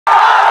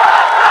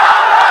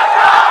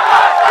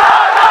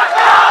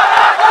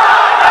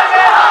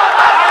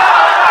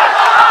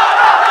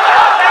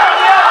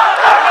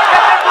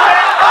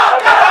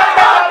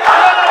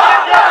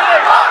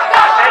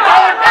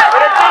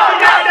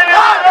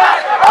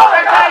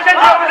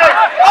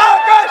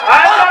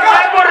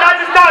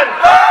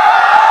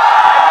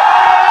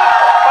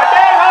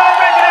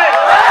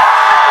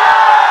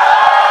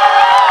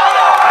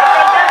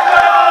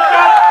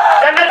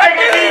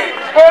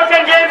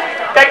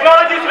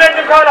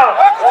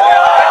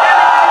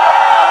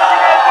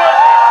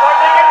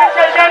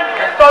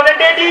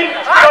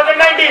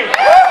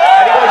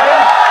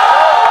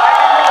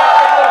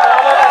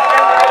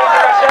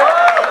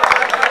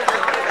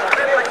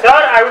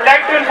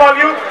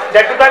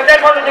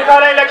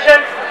Nikala election,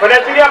 one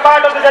has to be a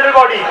part of the general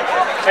body.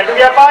 And to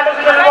be a part of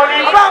the general body,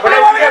 one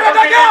has to be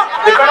associated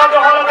with one of the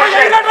Hall of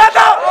Presidents. I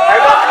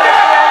would also like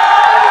to add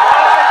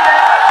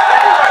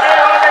that the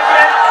Hall of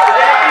Presidents is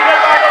an integral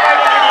part of my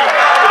identity.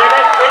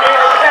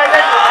 It has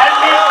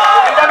helped me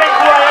in becoming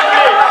who I am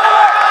today.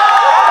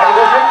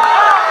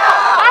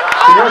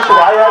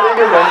 Why haven't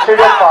you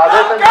mentioned your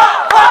father in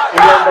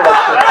your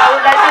introduction? I would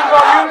like to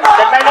inform you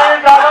that my name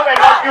is Raghav and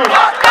not Piyush.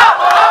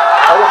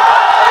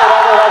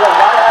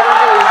 Why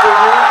haven't you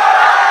introduced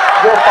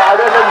your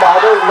father's and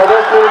mother's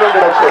name in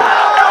introduction?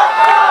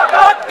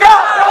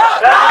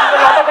 There is a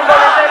lot of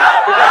information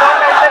which is not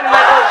mentioned in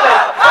my introduction.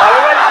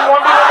 However, if you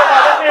want to know the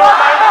father's name of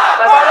mine,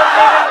 my father's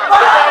name is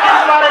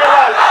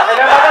Agarwal and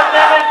my mother's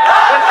name is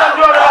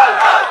Agarwal.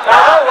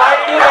 Raghav, why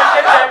did you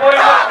mention Jaipur in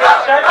your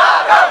introduction?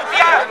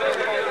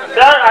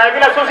 Sir, I have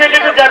been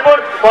associated with Jaipur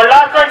for the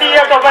last 20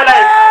 years of my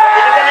life.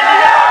 It is an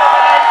integral part of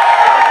my life,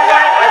 and this is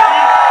why I feel that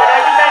I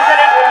will mention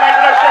it in my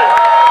introduction.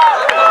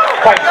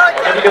 Fine.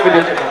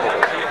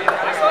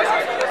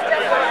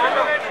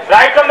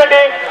 Right from the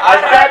day I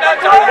stepped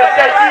in this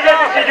prestigious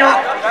institute,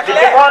 the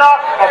plethora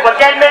of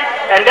academic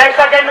and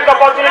extra-academic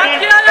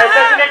opportunities has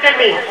fascinated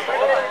me.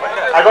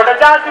 I got a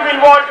chance to be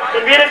involved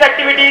in various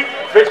activities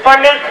which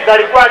furnished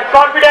the required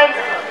confidence,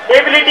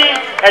 ability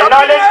and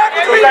knowledge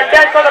to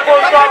contest for the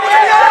post of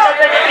General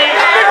Secretary,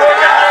 Sports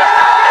and Games,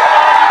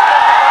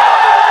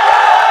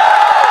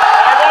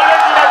 I have always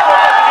been a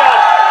sports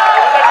enthusiast,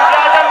 and the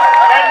enthusiasm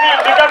led me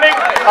in becoming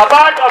a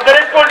part of the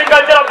sporting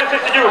culture of this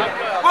institute.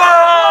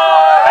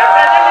 I am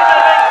presently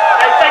serving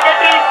as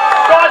Secretary,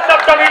 Sports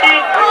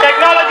Subcommittee,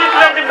 Technology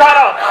Students in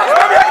Dhara.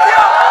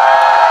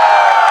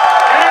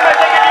 During my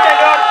secretary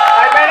tenure,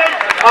 I managed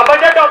a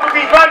budget of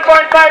rupees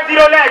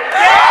 1.50 lakhs.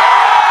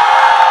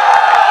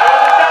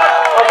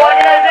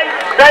 Organizing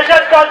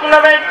Freshers Sports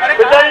Tournament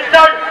which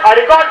registered a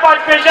record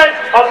participation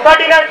of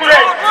 39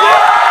 students.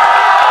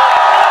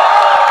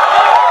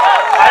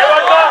 I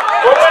also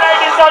overnight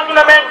sports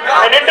tournament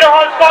and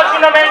inter-hall sports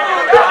tournament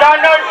which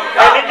garnered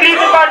an increase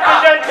in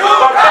participation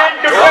from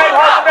 10 to 12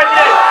 halls of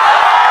presidents.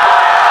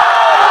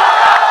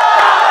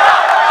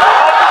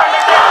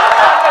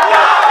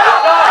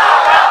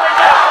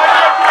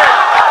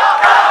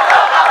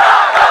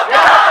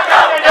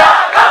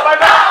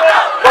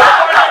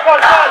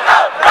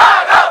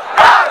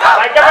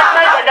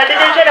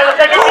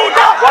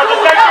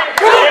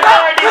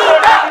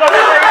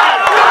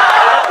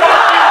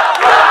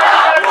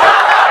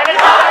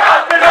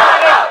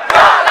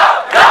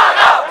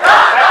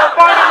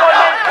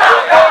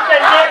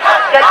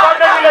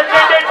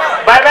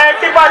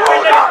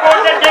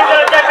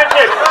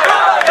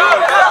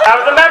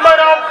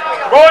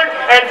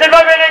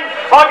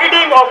 Hockey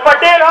team of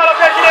Patel Hall of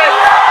Presidents.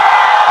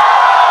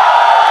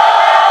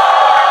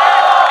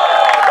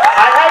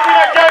 I have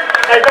been adjudged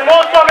as the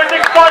most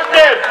promising sports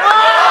player.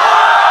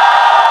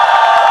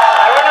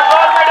 I won a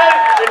gold medal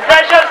in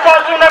Freshers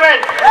Sports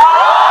Tournament.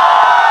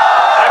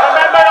 I am a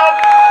member of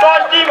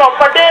sports team of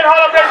Patel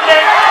Hall of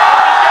Presidents,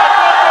 which is the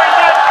 4th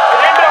position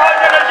in Inter-Hall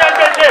General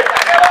Championship.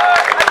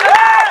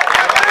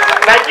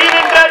 My keen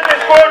interest in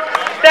sports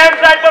stems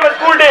right from my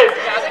school days.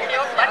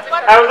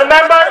 I was a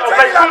member of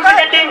my school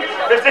cricket team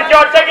which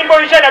secured 2nd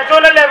position at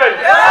zonal level.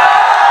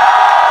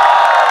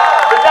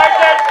 Besides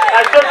that,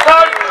 I stood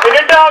 3rd in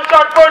inter-house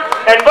shot put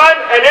and won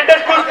an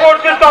inter-school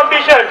sports quiz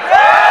competition.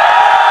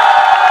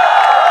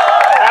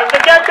 I was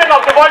the captain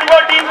of the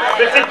volleyball team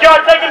which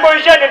secured 2nd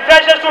position in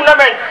Freshers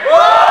Tournament.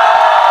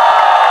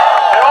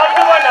 I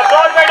also won a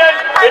gold medal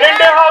in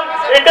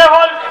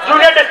inter-hall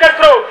junior discus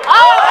throw. I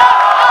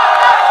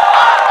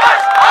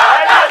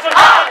have been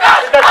associated with the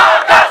sports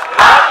club,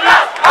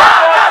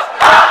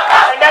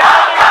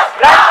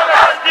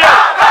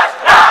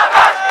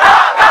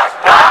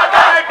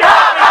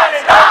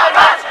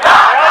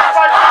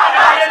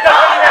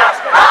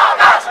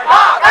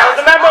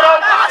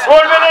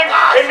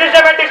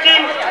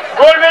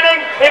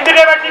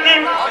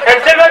 and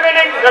silver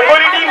winning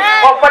Rangoli team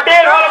of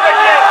Patel Hall of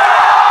Presidents.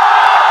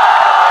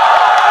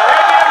 I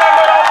have been a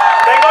member of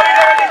Bengali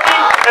dramatic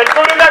team and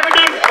choreography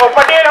team of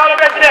Patel Hall of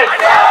Presidents.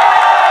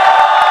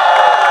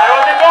 I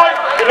was involved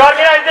in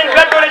organizing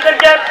blood donation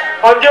camps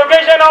on the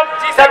occasion of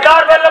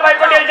Sardar Vallabhbhai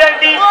Patel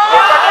Jayanti in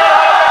Patel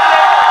Hall of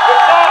Presidents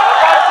which saw a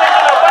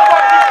participation of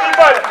 146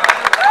 people.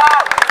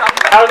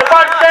 I was a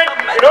participant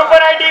in open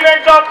IT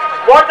events of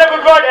What's a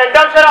Good Word and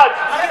Dam Sharaj.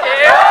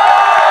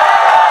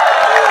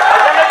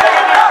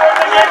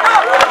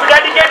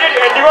 Dedicated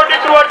and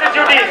devoted towards his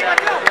duties.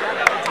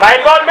 My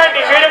involvement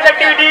in various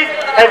activities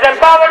has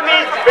empowered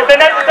me with the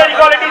necessary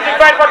qualities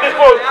required for this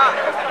post.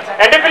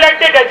 And if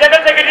elected as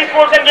General Secretary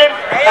Sports and Games,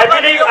 I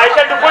believe I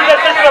shall do full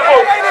justice to the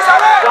post.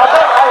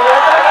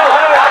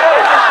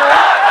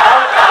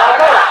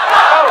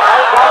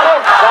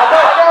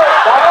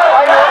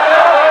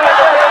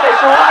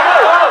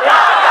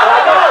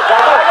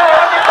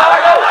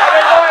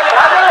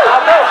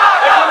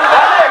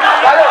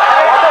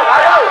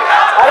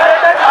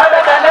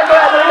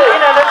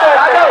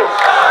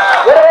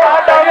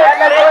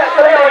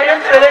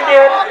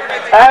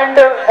 And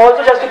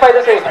also justify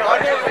the same.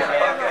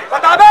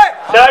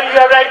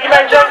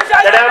 mention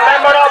that I am a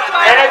member of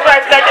NSO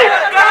Athletics.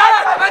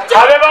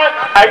 However,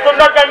 I could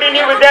not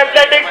continue with the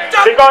athletics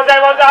because I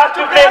was asked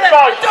to play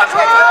squash.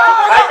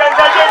 I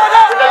consulted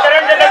with the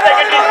current General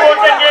Secretary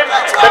Sports and Games,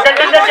 the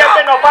contingent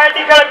captain of IIT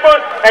Kharagpur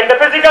and the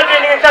physical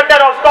training instructor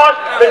of squash,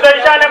 Mr.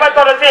 Ishan Ahmed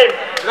for the same.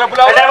 And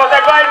I was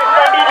advised to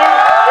continue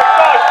with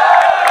squash.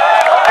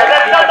 As a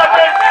result of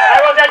this,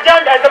 I was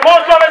adjudged as the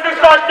most promising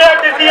squash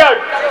player this year.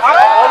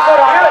 Also,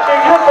 Raghav,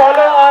 did you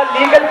follow a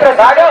legal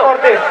procedure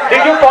for this?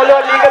 Did you follow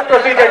a legal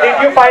procedure? Did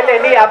you file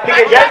any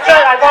application? Yes, sir.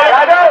 I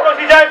followed the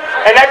procedure.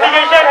 An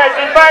application has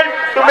been filed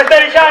to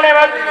Mr. Ishan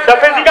Ahmed,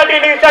 the physical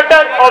training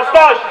instructor of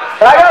squash.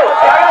 Raghav,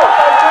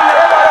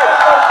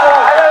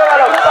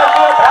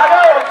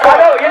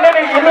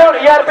 in your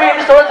ERP,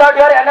 it shows that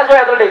you are NSO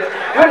Athletics.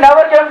 You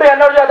never came to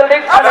NSO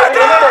Athletics and I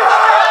think you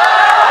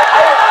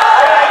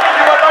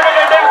were not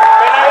attending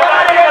when I was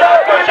asking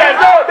the question.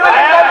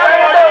 I have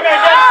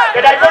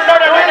that I could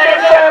not attend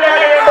NSO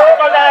Athletics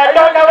because I had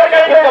not never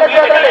came to the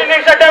physical training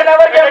instructor.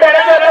 Never came to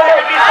NSO Athletics.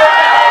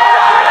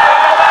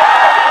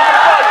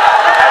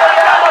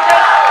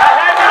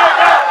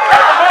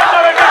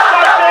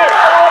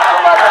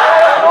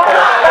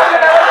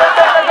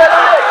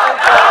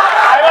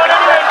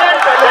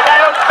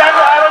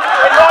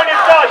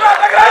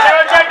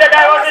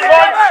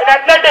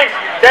 Athletics.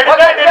 That is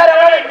why they are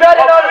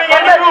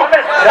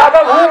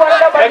Raghav, who won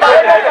the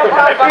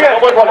last year?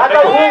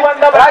 Raghav, who won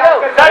the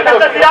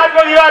Mr. Siraj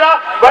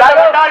Mohiwala was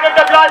the target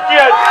of last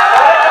year.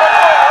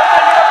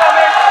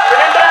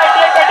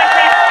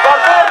 For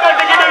 4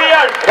 consecutive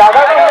years.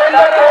 Raghav,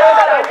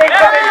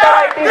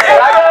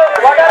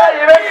 what are the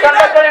events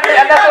conducted in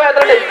NSO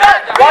Athletics?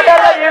 What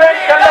are the events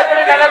conducted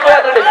in NSO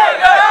Athletics?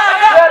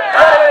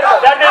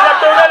 That is a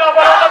total of a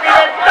lot of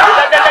events that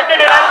are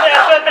conducted in NSO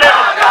Athletics.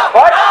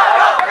 What?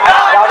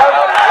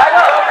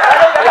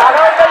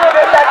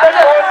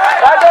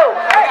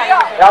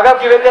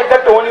 Raghav, given that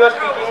the tone you are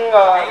speaking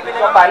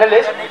to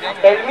finalists,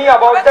 tell me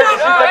about the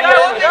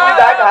disciplinary issue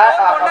that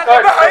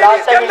occurred the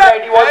last time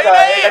Inter-IT was held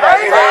at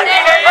Agarwal.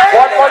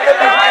 What was the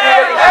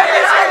disciplinary issue?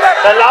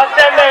 The last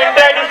time the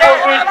Inter-IT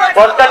sports meet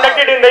was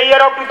conducted in the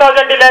year of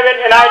 2011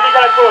 in IIT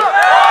Kharagpur.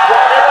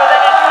 There was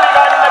an issue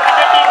regarding the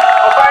cricket team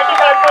of IIT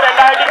Kharagpur and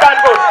IIT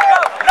Kanpur.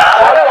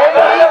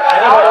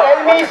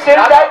 Tell me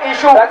since that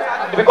issue,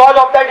 because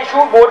of that issue,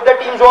 both the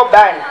teams were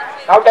banned.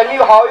 Now tell me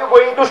how you are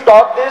going to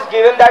stop this,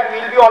 given that we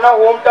will be on a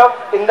home turf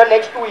in the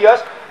next 2 years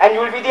and you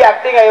will be the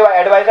acting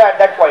advisor at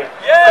that point.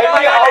 Tell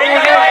me how you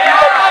will deal with the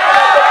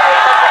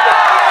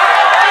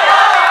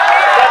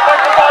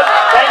First of all,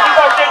 thank you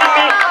for stating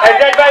me as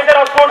the advisor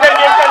of Sports and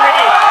Games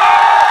Committee.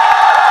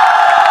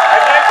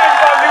 I'd like to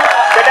inform you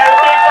that I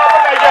will take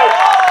proper measures.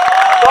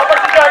 Proper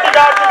security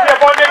guards will be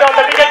appointed on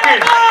the cricket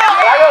field.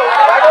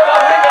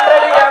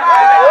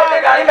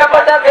 Only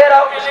members are there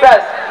of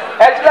stress.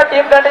 Actually, the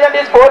team contingent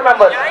is 4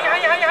 members.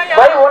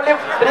 Why only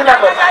 3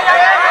 members?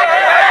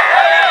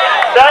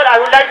 Sir,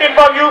 I would like to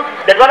inform you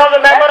that one of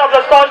the members of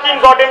the squash team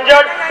got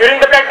injured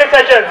during the practice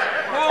sessions.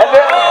 And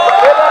where were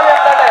you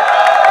at that time?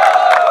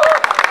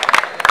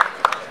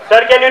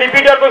 Sir, can you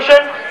repeat your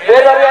question? Where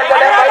were you at that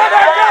time?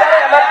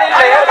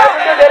 Why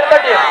did you tell the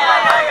team?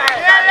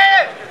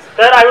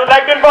 Sir, I would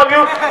like to inform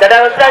you that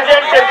I was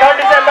present till 3rd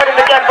December in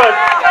the campus.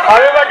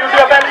 However, due to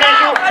a family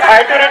issue,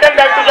 I had to return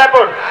back to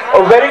Jaipur.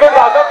 Oh, very good,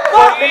 Raghav.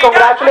 Firstly,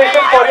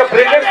 congratulations for your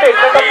brilliant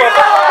statement of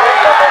purpose.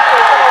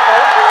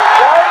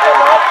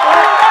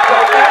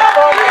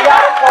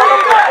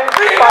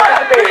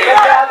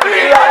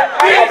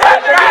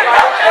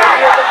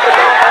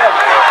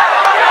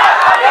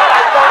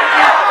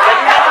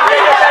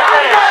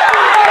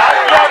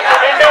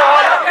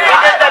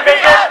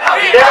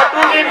 There were 2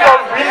 teams from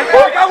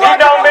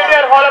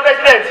Hall of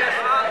Excellence.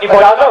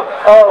 Raghav,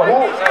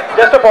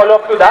 just a follow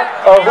up to that,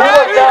 who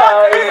was the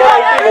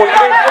Inter-IT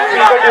motivational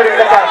speaker during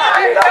the camp?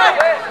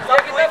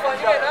 Sir,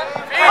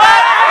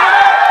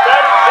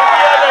 this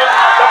year the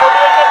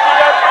motivational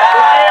speaker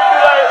who came to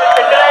the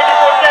Inter-IT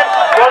sports camp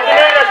was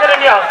Vinay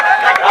Rasarania.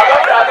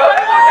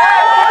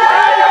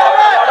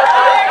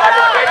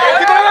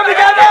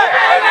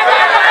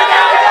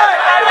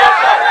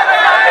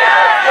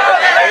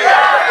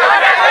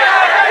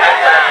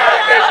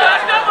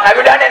 Have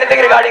you done anything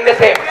regarding the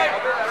same?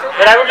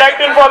 But I would like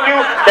to inform you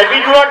that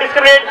we do not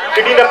discriminate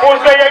between the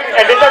postgraduate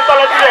and research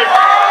scholar students.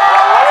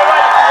 However,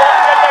 if you want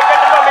to get the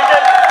exact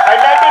information,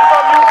 I'd like to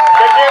inform you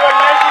that there were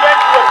 9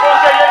 students who were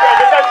postgraduate and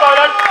research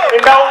scholars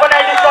in the Open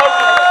IT Sports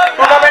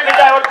tournament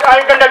which I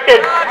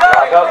conducted.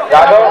 Raghav,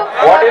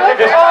 what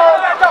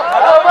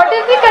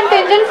is the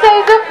contingent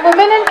size of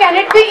women and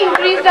can it be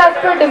increased as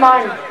per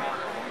demand?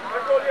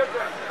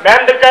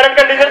 Ma'am, the current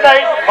contingent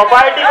size of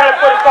IIT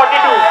Kharagpur is 42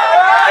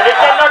 and it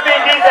cannot be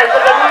increased as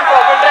per the rules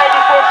of Inter-IT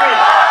Sports Meet.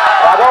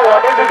 Raghav, what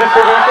is the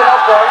distribution of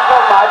points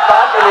of match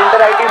pass in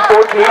Inter-IT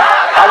Sports Meet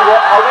and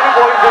how many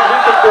points did we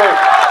secure?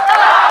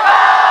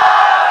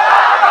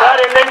 Sir,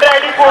 in the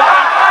Inter-IT Sports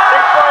Meet,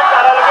 6 points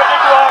are allocated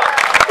to our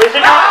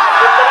institute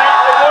with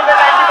more than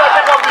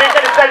 90%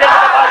 population is present in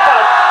the match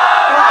pass.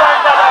 2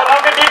 points are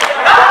allocated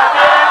for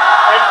appearance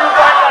and 2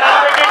 points are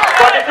allocated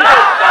for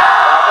decisions.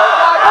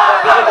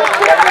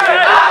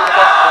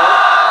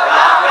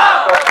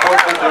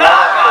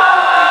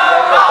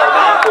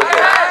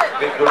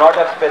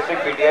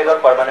 strict PTIs or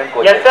permanent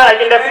coaches? Yes, sir. I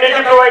can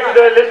definitely provide you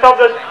the list of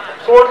the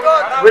sports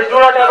which do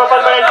not have a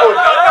permanent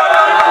coach.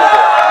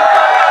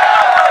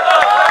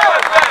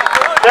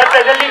 Sir,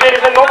 presently there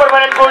is no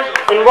permanent coach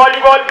in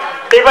volleyball,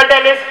 table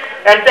tennis,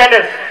 and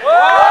tennis.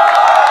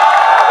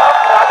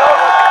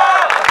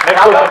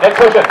 Next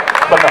question.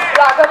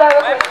 Raghav, I have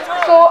a question.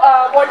 So,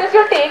 what is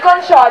your take on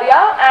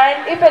Shaurya?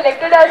 And if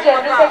elected as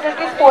General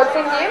Secretary Sports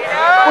and Games,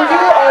 would you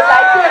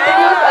like to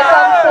introduce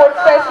some sports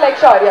fest like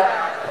Shaurya?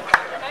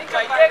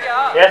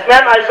 Yes,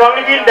 ma'am. I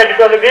strongly feel that it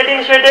was a great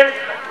initiative,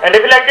 and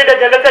if elected as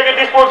General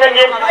Secretary Sports and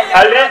Games,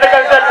 I'll raise the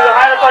concern to the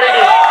higher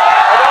authorities.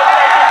 I'd also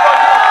like to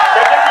inform you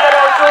that this year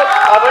also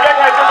a budget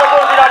has been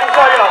proposed regarding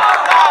Shaurya.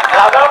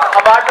 Raghav,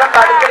 apart from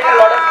participating in a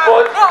lot of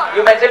sports,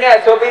 you mentioned in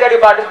your SOP that you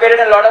participated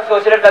in a lot of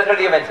social and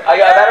cultural events. Are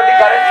you aware of the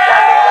current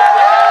standing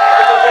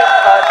of the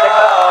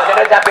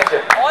General Championship?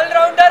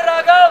 All-rounder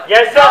Raghav.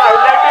 Yes, sir. I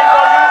would like to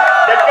inform you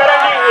that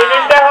currently in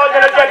Inter Hall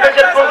General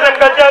Championship Social and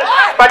Culture,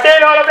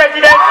 Patel Hall of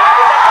President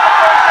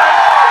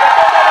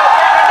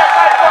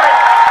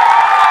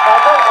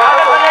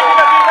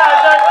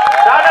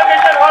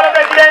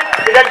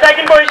is at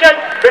second position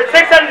with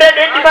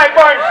 685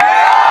 points.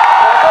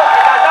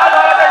 Azad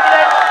Hall of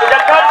President is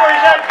at third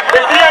position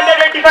with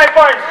 385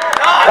 points.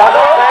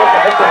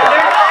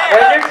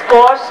 When did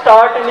squash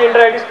start in the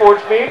Inter-IT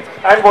Sports Meet,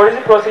 and what is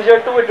the procedure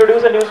to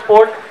introduce a new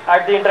sport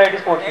at the Inter-IT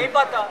Sports Meet?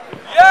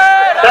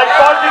 The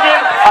squash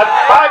became a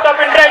part of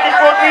Inter-IT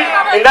Sports Meet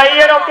in the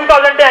year of 2010.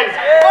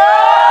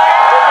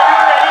 To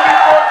introduce any new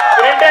sport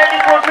in Inter-IT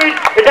Sports Meet,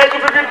 it has to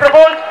be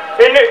proposed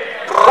in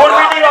board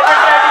meeting of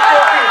Inter-IT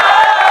Sports Meet.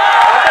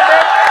 After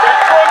that, the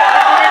sport is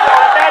included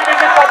on a time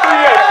basis for 2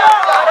 years.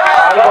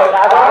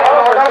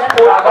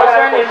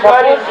 Sportsperson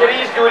incur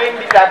injuries during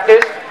the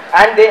practice,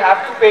 and they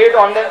have to pay it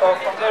on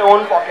from their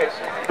own pockets.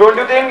 Don't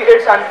you think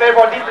it's unfair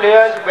for the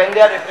players when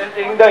they are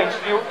representing the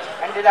institute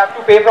and they have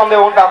to pay from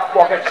their own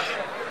pockets?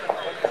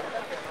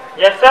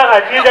 Yes, sir.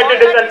 I feel that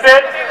it is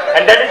unfair,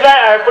 and that is why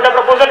I have put a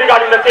proposal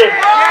regarding the same.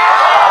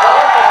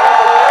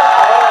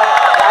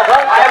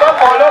 I have a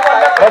follow-up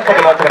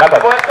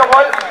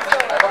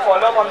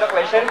on the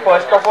question.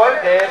 First of all,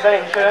 there is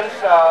an insurance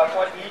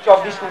for each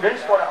of the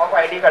students of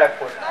ID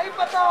Kharagpur.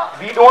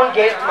 We don't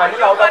get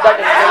money out of that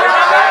insurance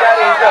when they are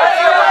injured.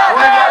 Who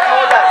did not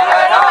know that?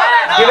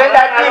 Given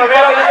that the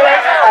information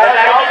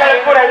ID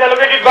Kharagpur has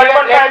allocated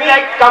 1.5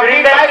 lakh during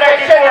the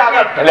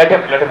Let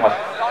him ask.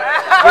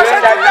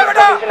 Given that the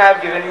information I have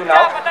given you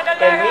now,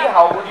 tell me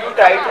how would you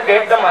try to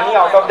get the money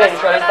out of the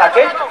insurance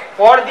package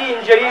for the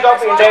injuries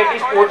of Inter-IT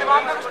sports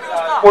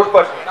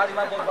person?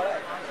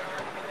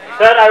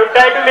 Sir, I would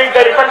try to make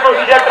the refund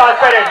procedure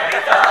transparent.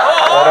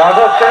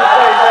 Raghav, since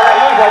the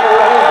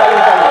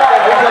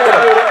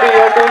during the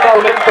year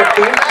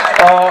 2015,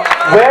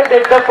 where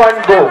did the fund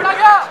go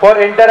for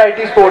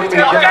Inter-IT Sports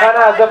Meet?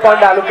 Gymkhana has a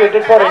fund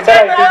allocated for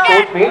Inter-IT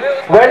Sports Meet.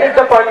 Where did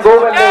the fund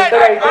go when the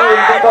Inter-IT in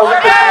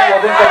 2015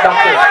 wasn't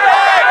conducted?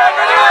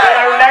 Sir,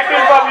 I would like to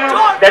inform you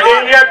that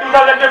in year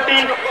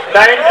 2015,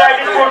 the Inter-IT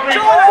Sports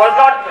Meet was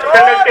not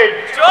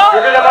conducted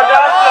due to the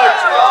Madras flood.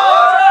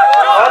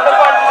 All the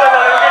funds which were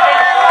allocated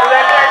to the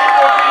Inter-IT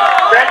Sports Meet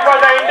went for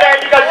the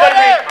Inter-IT Culture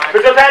Meet,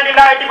 which was held in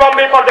IIT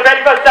Bombay for the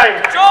very first time.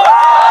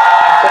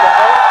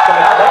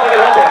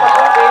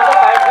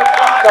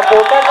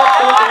 Supporters of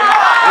two teams.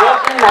 We have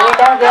seen many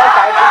times they are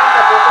fighting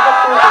supporters of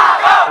two teams.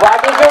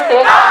 What is your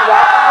take on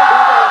what to do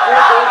to ensure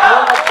there is no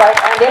such fight,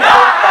 and if there is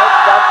fight,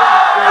 what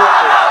will you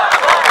say?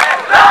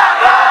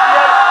 Last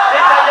year,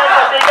 6 measures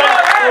were taken to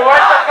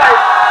avoid the fight. In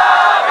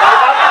the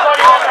basketball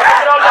event of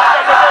overall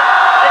championship,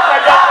 6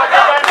 measures were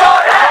taken and no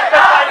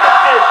such fight took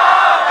place.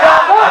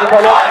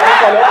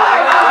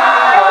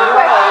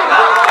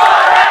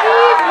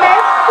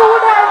 Men's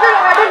food has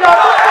had a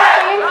lot of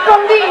complaints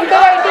from the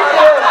Inter-IT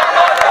players.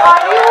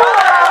 Are you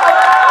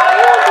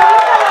doing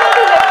something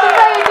to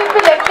rectify it if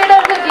elected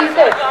as the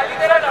GSET?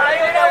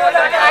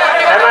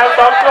 And I have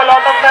talked to a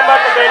lot of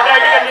members of the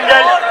Inter-IT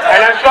contingent, and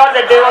I am sure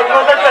that there was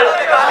no such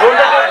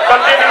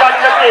complaint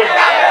regarding the same.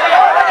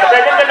 The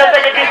President and the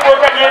Secretary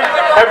Sports and Games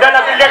have done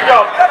a brilliant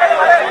job.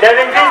 They have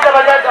increased the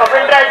budget of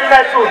Inter-IT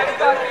match food.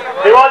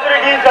 They have also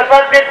reduced the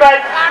first grade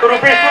price to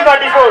rupees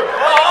 234.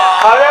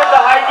 However,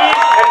 the hygiene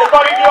and the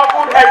quality of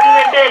food has been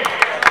maintained.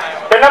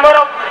 The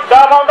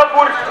amount of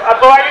food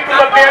provided to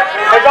the players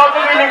has also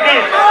been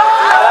increased.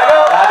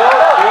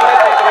 Raghav, being a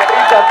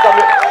secretary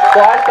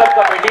squash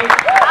subcommittee,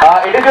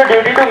 it is your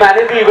duty to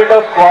manage the event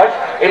of squash.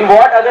 In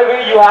what other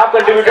way you have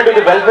contributed to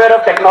the welfare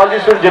of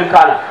technology student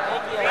Gymkhana?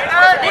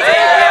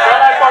 Sir,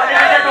 I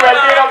contributed to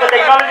welfare of the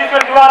technology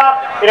student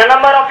Gymkhana in a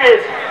number of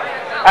ways.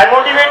 I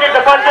motivated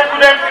the first year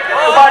students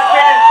to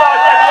participate in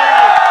sports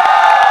activities.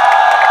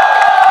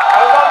 I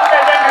was also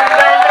present during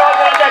the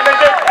Inter-Hall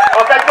Championship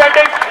of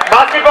athletics,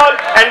 basketball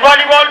and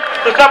volleyball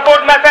to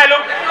support my fellow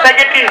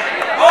secretaries.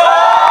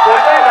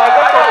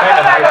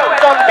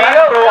 From being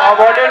pro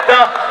awarded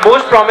the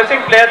most promising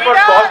player for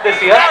squash this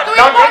year.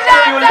 Now next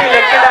year you will be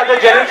elected as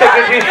the General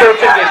Secretary Sports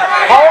and Games.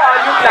 How are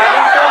you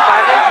planning to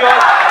manage your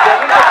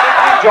General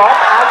Secretary job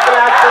as well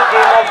as the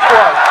game of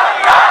squash?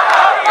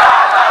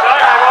 Sir,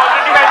 I have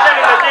already mentioned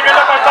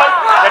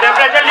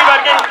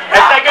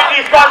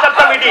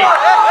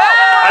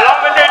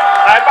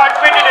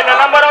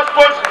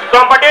sports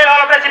from Patel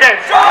Hall of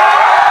Residence.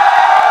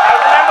 I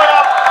was a member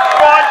of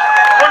squash,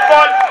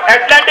 football,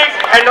 athletics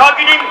and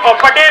hockey team of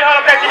Patel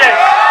Hall of Residence.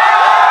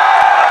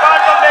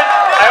 Apart from this,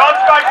 I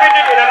also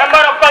participated in a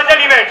number of cultural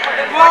events.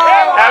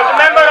 I was a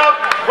member of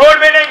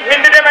gold-winning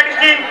Hindi dramatics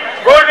team,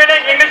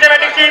 gold-winning English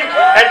dramatics team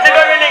and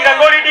silver-winning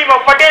Rangoli team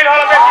of Patel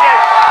Hall of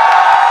Residence.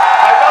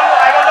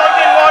 I was also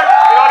involved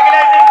in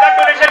organizing blood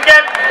donation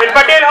camp in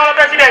Patel Hall of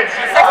Residence.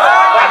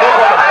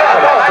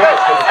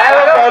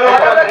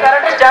 What are the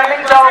current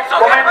standings of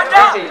women's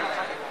BC?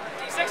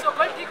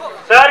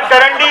 Sir,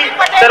 currently,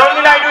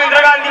 Sarojini Naidu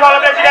Indira Gandhi Hall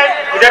of Residence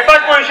is at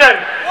first position.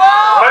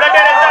 Mother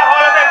Teresa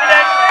Hall of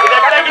Residence is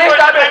at second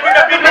position. Let me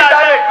complete my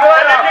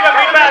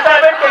answer.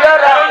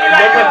 Sarojini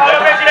Naidu Hall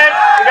of Residence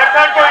is at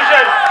third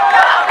position.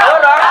 You're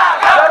wrong.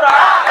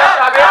 Just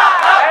Sabir.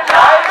 And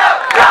why Inter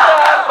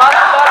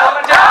basketball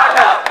women's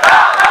partner?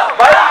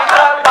 Why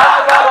Inter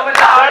basketball women's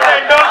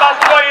Sir, partner?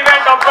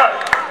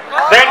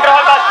 the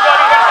inter-hall basketball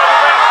event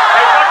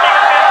has not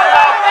taken place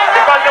now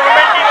because the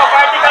women team of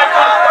IIT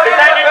Kanpur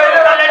decided to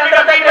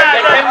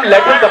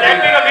let me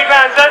complete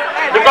my answer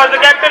because the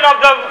captain of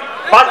the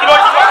basketball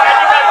team of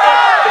IIT Kanpur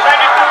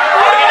decided to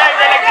organize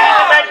an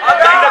exhibition match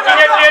between the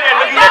senior player and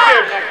the junior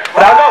players.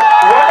 Raghav,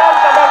 what are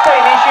some of the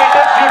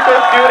initiatives you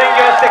took during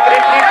your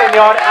secretary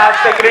tenure as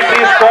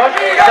Secretary Sports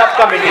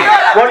Subcommittee?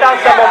 What are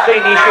some of the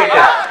initiatives?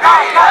 Sir,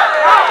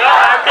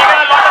 I have taken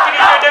a lot of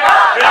initiatives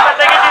during my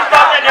secretary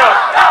sports tenure.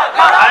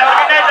 I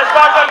organized a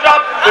sports workshop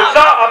with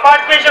a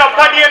participation of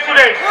 30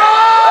 students.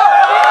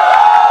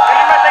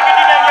 During my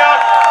secretary tenure,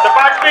 the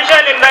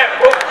participation in the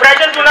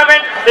freshers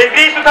tournament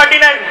increased to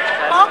 39. In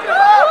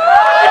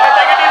my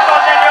secretary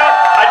sports tenure,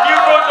 a new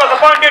coach was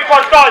appointed for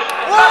squash.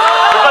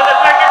 This was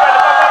reflected by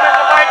the performance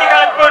of IIT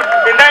Kanpur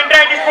in the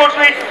inter-IIT sports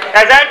meet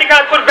as IIT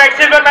Kanpur bagged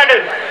silver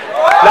medal.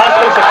 Last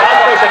question.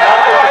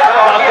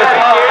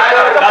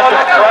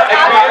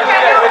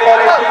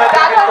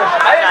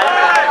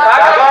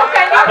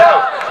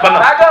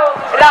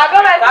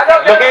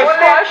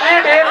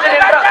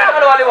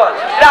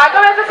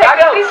 Raghav as a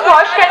secretary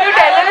squash, can you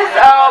tell us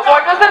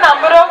what was the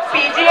number of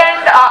PG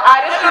and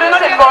RS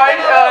students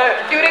involved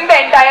during the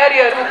entire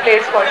year who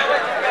played squash? Sir,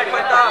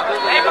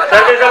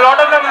 there is a lot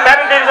of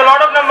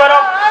number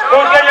of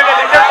postgraduate and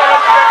research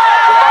scholars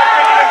who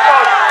participated in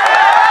squash.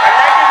 I'd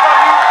like to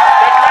inform you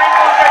that 9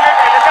 postgraduate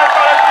and research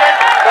scholars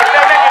were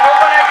present in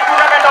open IIT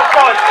tournament of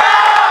squash.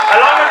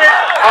 Along with it,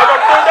 out of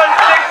total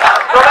 6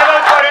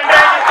 proposals for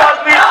inter-IIT squash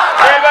meet,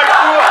 there were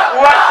 2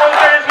 who are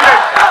postgraduate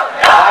students.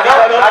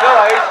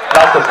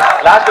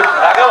 Last question.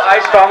 Raghav, I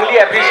strongly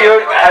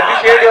appreciate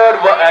your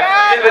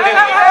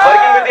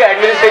working with the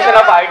administration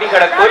of IIT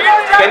Kharagpur.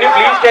 Can you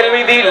please tell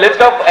me the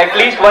list of at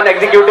least one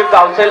executive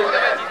council?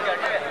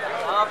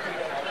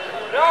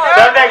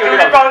 Sir, the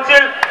executive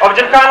council of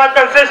Gymkhana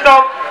consists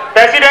of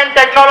President,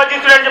 Technology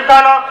Student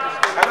Gymkhana,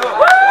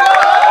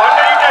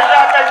 Honorary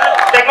Treasurer,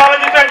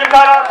 Technology Student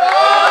Gymkhana,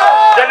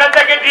 General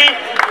Secretary,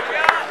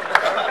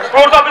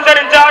 Sports Officer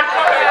in charge,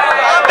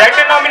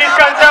 Director Nominees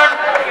concerned,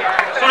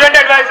 Student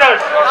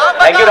Advisors.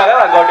 Thank you, Raghav.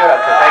 I got your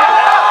answer. Thank you.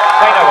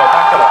 Thanks a lot.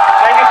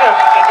 Thank you, sir.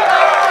 Thank you.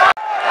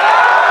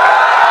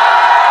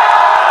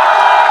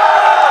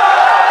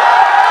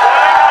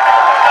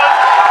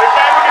 Which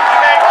I would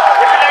implement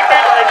if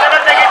elected as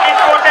General Secretary,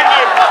 Sports and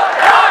Games.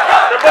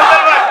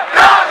 Proposal 1.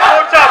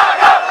 Sports Hub.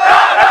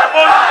 I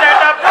propose to set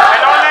up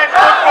an online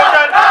sports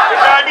portal with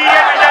the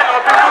ulterior vision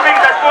of improving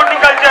the sporting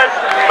culture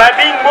by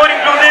being more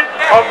inclusive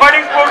of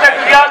budding sports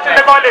enthusiasts in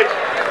the college.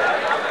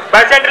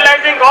 By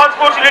centralizing all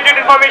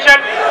sports-related information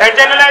and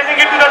generalizing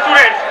it to the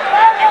students,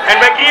 and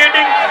by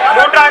creating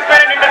more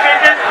transparent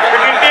interfaces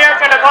between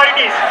players and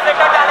authorities.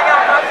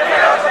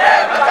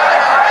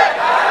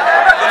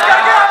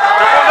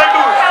 Proposal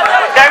 2.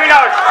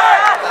 Seminars.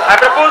 I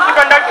propose to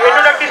conduct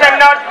introductory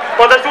seminars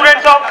for the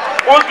students of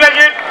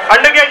postgraduate,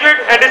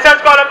 undergraduate and research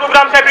scholar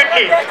programs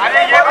separately.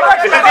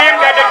 This is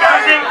aimed at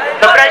introducing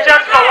the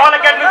pressures from all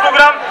academic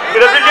programs to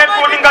the brilliant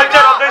sporting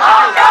culture of the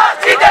institute,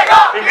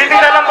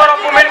 increasing the number of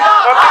women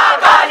working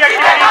for sporting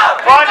activities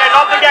on and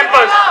off the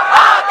campus.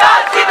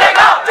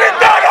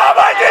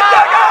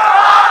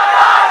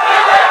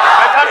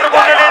 My third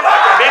proposal is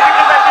basic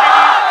facilities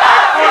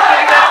at schools to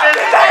the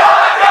service.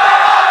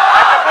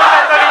 I propose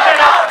the installation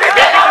of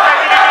basic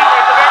facilities at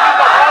the venues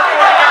of all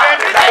sporting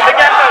events in the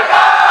campus,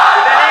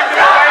 with an aim to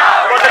provide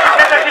for the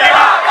fitness facilities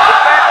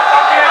required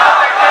for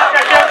comprehensive practice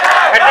sessions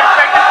at the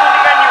respective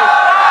sporting venues.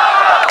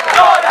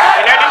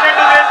 In addition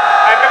to this,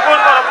 I propose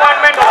for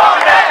appointment of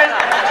physiotherapists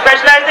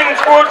specializing in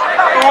sports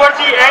to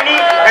oversee any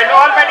and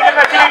all medical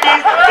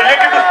facilities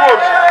related to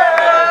sports.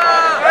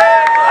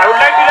 I would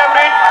like to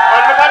elaborate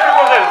on my third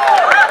proposal.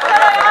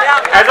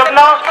 As of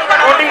now,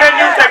 sporting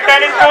venues like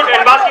tennis court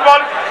and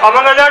basketball,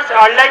 among others,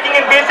 are lacking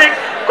in basic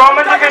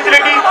common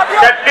facilities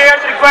that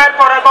players require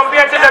for a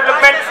comprehensive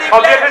development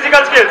of their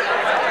physical skills.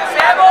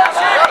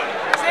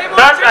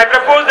 Thus, I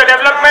propose the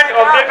development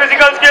of their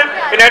physical skills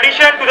in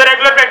addition to the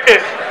regular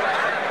practice.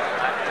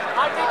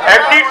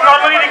 Athletes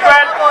normally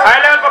require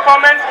high-level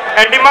performance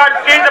and demand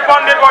strains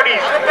upon their bodies,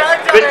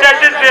 which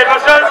stresses their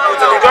muscles,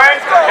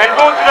 joints, and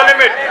goes to the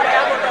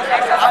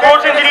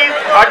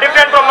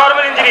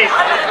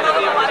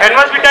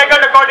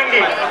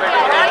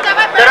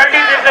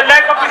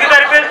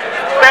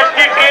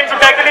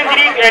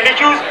and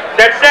issues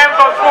that stem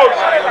from sports.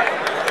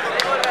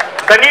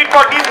 The need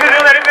for these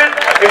physical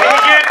therapists is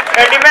immediate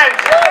and immense.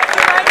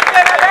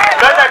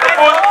 Thus, I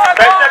propose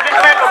the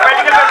establishment of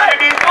medical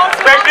facilities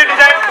specially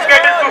designed to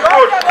cater to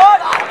sports.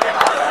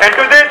 And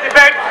to this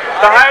effect,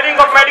 the hiring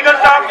of medical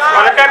staff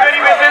on a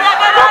temporary basis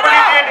properly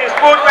trained in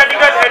sports,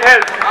 medical and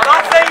health.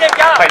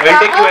 Fine,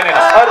 we'll take Q&A now.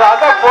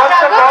 Raghav, first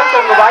of all,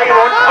 I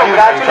want to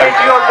congratulate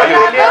you on the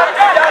failure.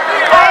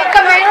 I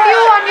commend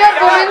you on your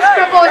women's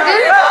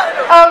proposal.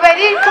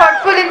 Very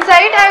thoughtful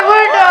insight. I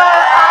would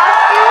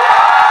ask you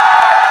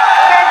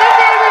whether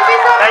there will be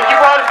some.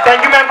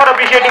 Thank you ma'am for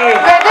appreciating me.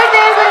 Whether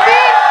there will be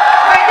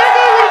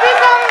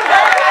some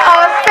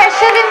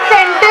special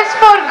incentives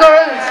for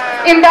girls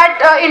in that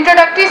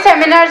introductory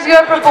seminars you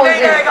are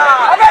proposing.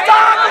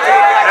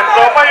 And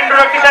proper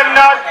introductory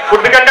seminars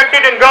would be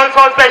conducted in girls'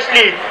 hall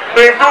specially to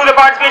improve the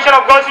participation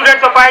of girl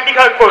students of IIT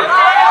Kharagpur.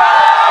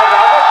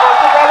 Raghav,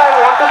 first of all, I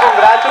want to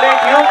congratulate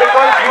you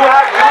because you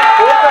have used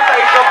both the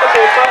sides of the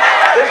paper.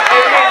 This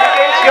clearly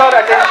indicates your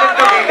attention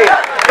to detail.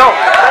 Now,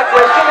 my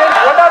question is,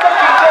 what are the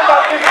features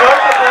of this third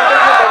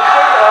proposal you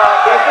mentioned?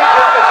 Basic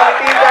gym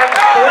facilities and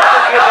sports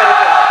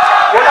physiotherapy.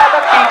 What are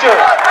the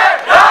features?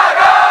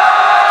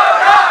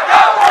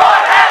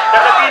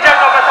 The features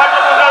of the third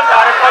proposals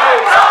are as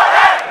follows: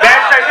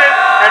 bench presses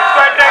and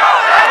squat racks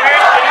to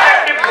aid in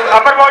effective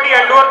upper body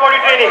and lower body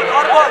training.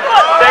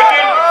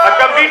 Second, a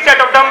complete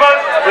set of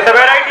dumbbells with a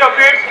variety of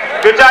weights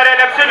which are an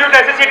absolute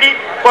necessity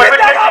for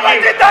fitness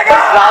regime. Raghav,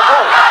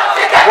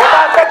 what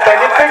are the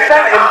benefits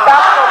and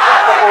impacts of this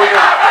proposal?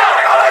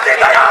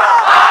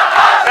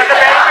 The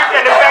benefits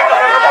and impacts of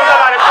the proposal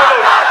are as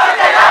follows: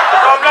 the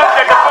problems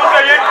that the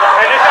postgraduate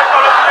and research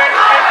scholar students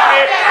face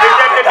today is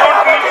that they don't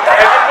feel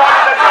as involved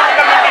in the sports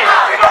community.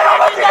 The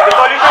solution to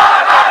this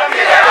problem can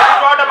be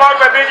brought about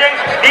by bridging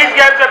these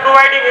gaps and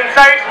providing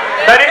insights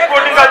the rich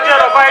sporting culture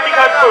of IIT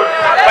Kharagpur.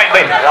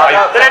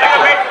 The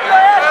radical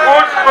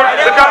sports could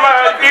become a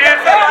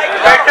serious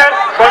factor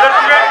for the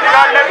students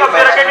regardless of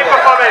their academic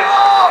performance.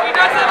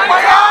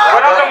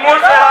 One of the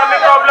most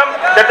alarming problems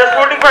that the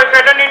sporting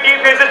fraternity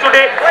faces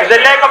today is the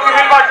lack of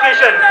female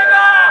participation.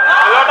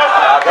 A lot of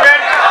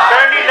students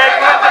currently lack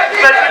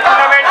women's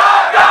tournaments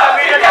as a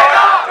major cause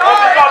of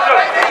this problem.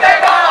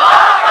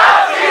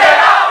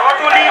 Not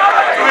only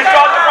to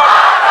resolve the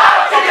problem,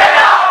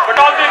 but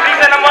also increase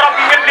the number of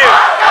female players.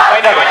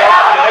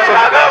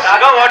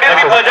 Raghav, what is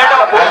the budget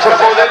of this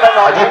proposal?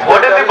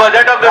 What is the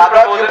budget of this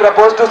proposal? You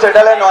propose to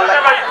settle an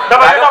online. The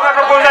budget of the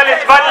proposal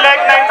is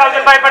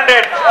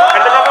 1,09,500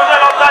 and the proposal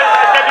of the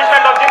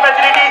establishment of gym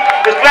facilities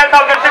is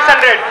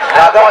 12,600.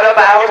 Raghav,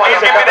 please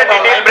give me the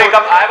detailed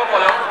breakup. I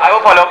have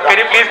a follow-up. Can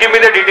you please give me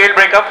the detailed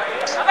breakup?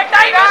 Sir,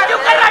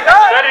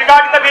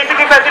 regarding the basic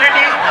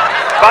facilities,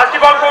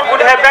 basketball court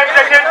would have bench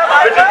sections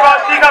which will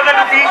cost 3,000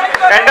 rupees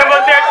and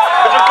dumbbell set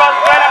which will cost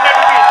 1,200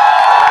 rupees.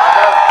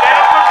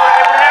 Tennis court would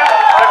have the same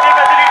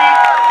facilities,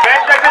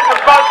 bench sections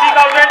would cost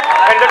 3,000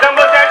 and the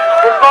dumbbell set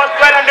would cost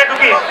 1,200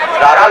 rupees.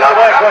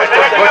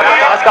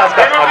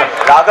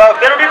 Raghav,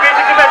 There would be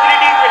basic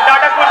facilities in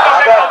Tata Sports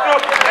Complex also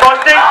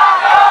costing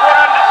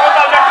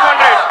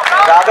 4,200.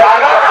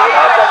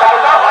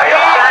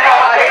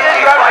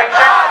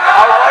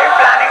 How are you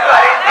planning to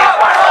arrange these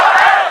funds?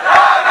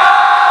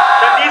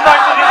 These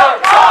funds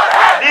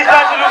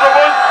will be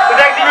proposed to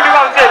the Executive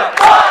Council.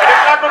 And if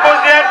not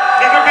proposed there,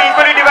 these would be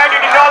equally divided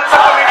in all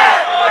subcommittees.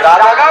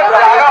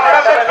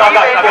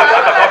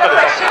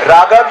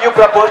 Raghav, you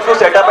propose to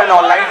set up an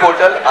online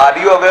portal. Are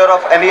you aware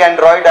of any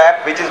Android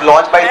app which is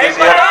launched by this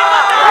year?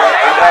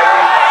 By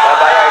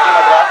IIT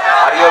Madras.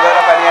 Are you aware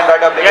of any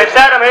Android application? Yes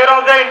sir, I'm aware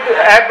of the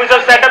app which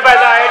was set up by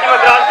the IIT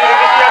Madras during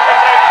this year's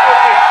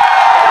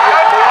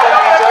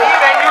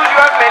Venues you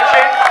have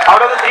mentioned,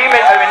 out of the three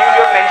venues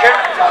you have mentioned,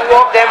 two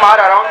of them are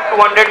around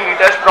 200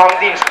 meters from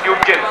the institute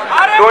gym.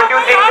 Don't you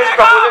think this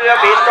proposal is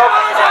based off?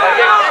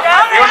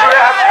 You should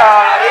have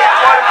arranged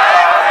for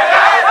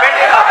equipment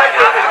in other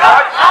places,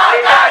 not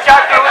places which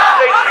are close to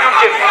the institute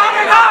gym.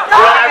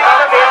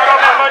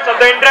 of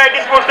the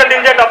inter-IT sports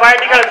contingent of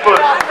IIT Kharagpur.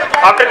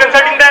 After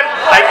consulting them,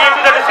 I came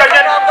to the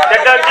discussion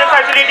that the gym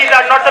facilities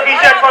are not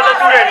sufficient for the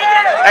students,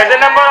 as the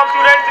number of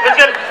students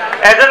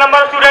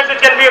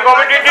which can be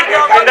accommodated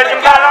in the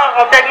Gymkhana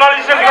of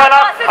Technology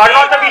Gymkhana are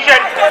not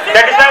sufficient.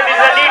 That is why there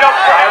is a need of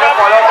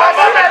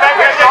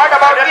It's not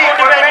about the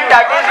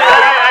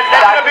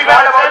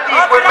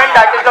equipment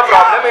that is the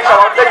problem. It's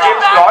about the gym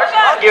slots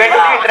given to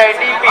the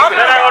inter-IT people.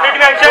 I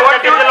already mentioned that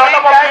there is a lot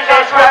of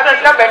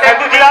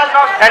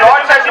enthusiasm and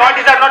all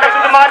facilities are not up to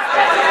the mark.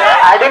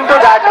 Adding to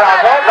that,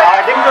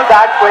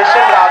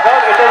 question,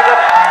 Raghav, it is a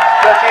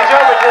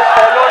procedure which is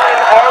followed in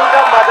all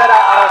the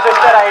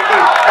sister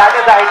IITs, that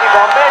is IIT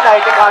Bombay and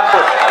IIT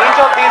Kanpur. Each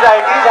of these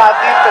IITs have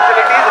these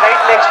facilities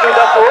right next to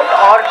the court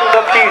or to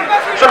the field.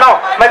 So now,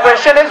 my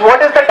question is,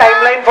 what is the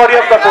timeline for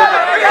your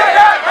proposal?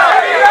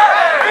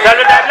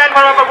 The timeline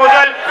for our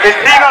proposal is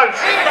 3 months.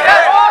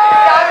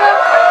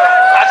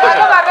 I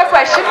have a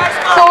question.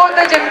 So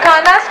the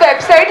Gymkhana's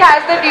website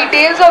has the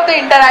details of the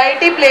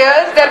inter-IIT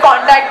players, their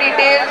contact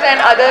details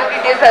and other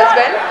details as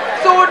well.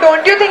 So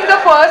don't you think the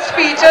first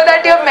feature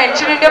that you have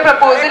mentioned in your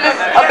proposal is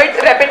a bit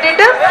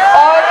repetitive?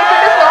 Or if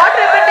it is not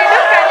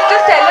repetitive, can you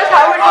just tell us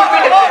how it would be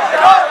different?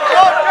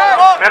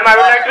 Ma'am, I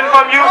would like to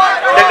inform you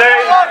that the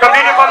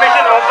complete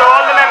information of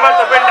all the members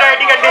of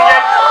inter-IT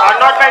contingent are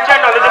not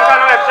mentioned on the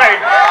Gymkhana website.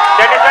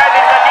 That is why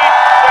there is a need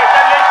to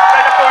establish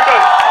such a portal.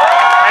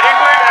 Adding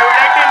to it, I would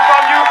like to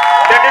inform you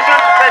that this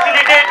will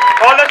facilitate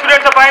all the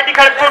students of IIT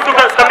Kharagpur to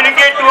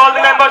communicate to all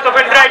the members of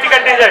inter-IT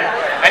contingent.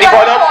 Any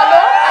follow-up?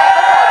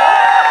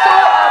 So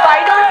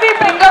why don't we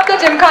bring up the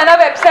Gymkhana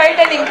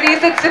website and increase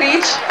its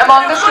reach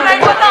among the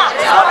students of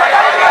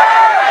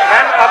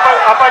Ma'am,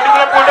 a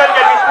particular portal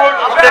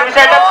can be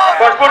set up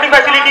for sporting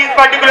facilities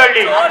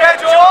particularly.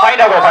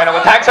 Fine,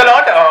 Agarwal. Thanks a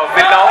lot.